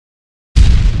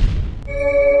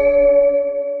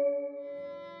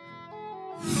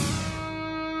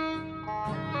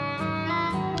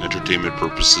Entertainment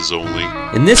purposes only.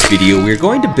 In this video, we are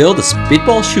going to build a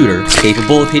spitball shooter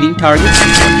capable of hitting targets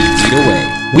 20 feet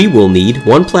away. We will need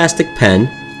one plastic pen,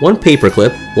 one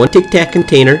paperclip, one Tic Tac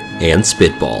container, and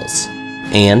spitballs.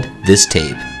 And this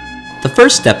tape. The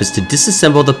first step is to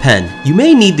disassemble the pen. You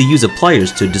may need the use of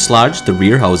pliers to dislodge the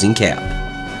rear housing cap.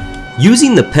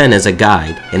 Using the pen as a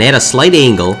guide and at a slight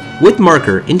angle, with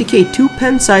marker, indicate 2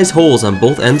 pen-sized holes on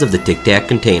both ends of the Tic Tac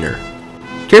container.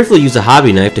 Carefully use a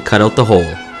hobby knife to cut out the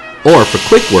hole. Or for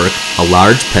quick work, a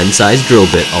large pen-sized drill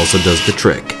bit also does the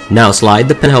trick. Now slide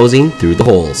the pen housing through the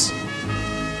holes.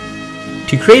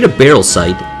 To create a barrel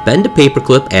sight, bend a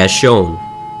paperclip as shown.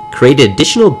 Create an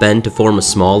additional bend to form a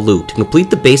small loop. To complete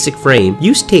the basic frame,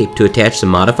 use tape to attach the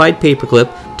modified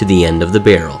paperclip to the end of the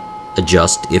barrel.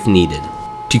 Adjust if needed.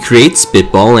 To create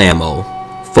spitball ammo,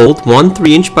 fold one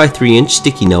 3" by 3"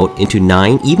 sticky note into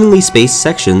 9 evenly spaced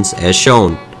sections as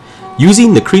shown.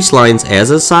 Using the crease lines as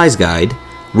a size guide,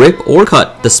 rip or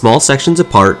cut the small sections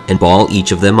apart and ball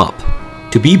each of them up.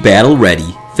 To be battle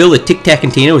ready, fill the Tic Tac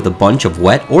container with a bunch of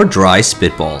wet or dry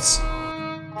spitballs.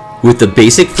 With the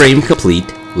basic frame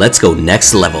complete, let's go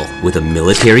next level with a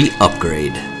military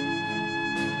upgrade.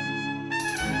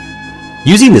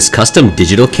 Using this custom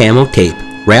digital camo tape,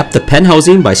 wrap the pen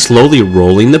housing by slowly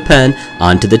rolling the pen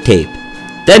onto the tape.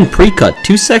 Then pre-cut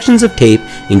 2 sections of tape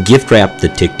and gift wrap the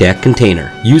Tic Tac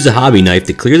container. Use a hobby knife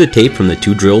to clear the tape from the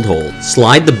 2 drilled holes.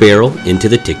 Slide the barrel into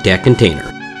the Tic Tac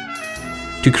container.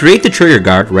 To create the trigger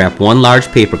guard, wrap 1 large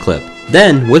paperclip.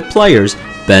 Then, with pliers,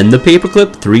 bend the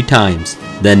paperclip 3 times.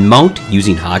 Then mount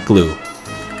using hot glue.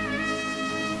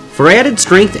 For added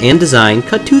strength and design,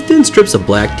 cut 2 thin strips of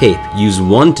black tape. Use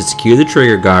one to secure the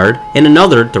trigger guard and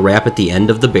another to wrap at the end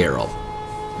of the barrel.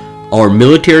 Our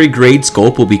military grade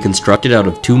scope will be constructed out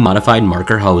of 2 modified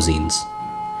marker housings.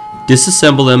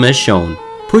 Disassemble them as shown.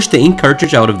 Push the ink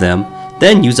cartridge out of them,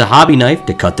 then use a hobby knife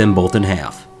to cut them both in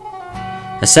half.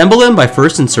 Assemble them by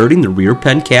first inserting the rear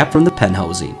pen cap from the pen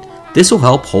housing. This will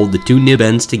help hold the 2 nib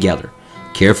ends together.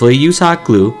 Carefully use hot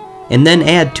glue, and then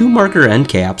add 2 marker end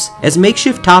caps as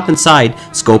makeshift top and side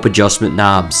scope adjustment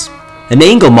knobs. An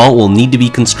angle mount will need to be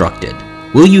constructed.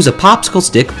 We'll use a popsicle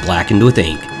stick blackened with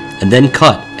ink, and then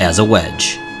cut as a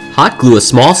wedge. Hot glue a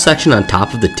small section on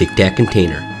top of the Tic Tac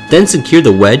container, then secure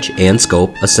the wedge and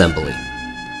scope assembly.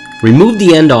 Remove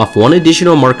the end off 1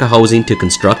 additional marker housing to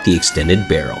construct the extended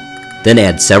barrel. Then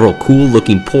add several cool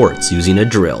looking ports using a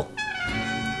drill.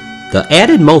 The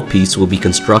added mouthpiece will be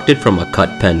constructed from a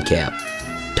cut pen cap.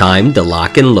 Time to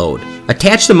lock and load.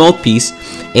 Attach the mouthpiece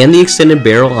and the extended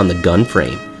barrel on the gun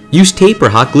frame. Use tape or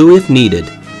hot glue if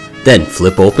needed. Then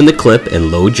flip open the clip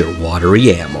and load your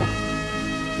watery ammo.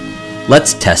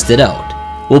 Let's test it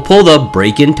out. We'll pull the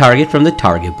break-in target from the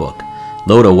target book.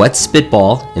 Load a wet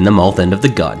spitball in the mouth end of the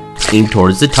gun. Aim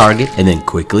towards the target and then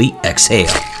quickly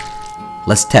exhale.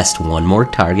 Let's test one more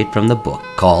target from the book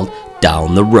called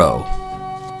Down the Row.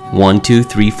 1, 2,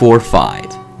 3, 4,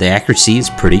 5. The accuracy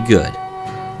is pretty good.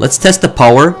 Let's test the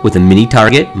power with a mini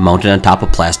target mounted on top of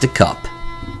a plastic cup.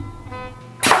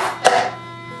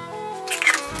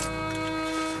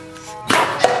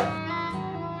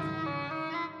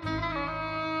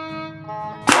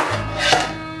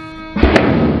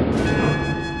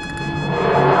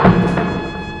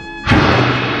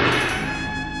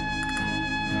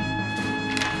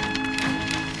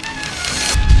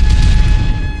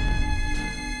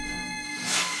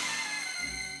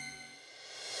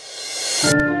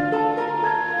 You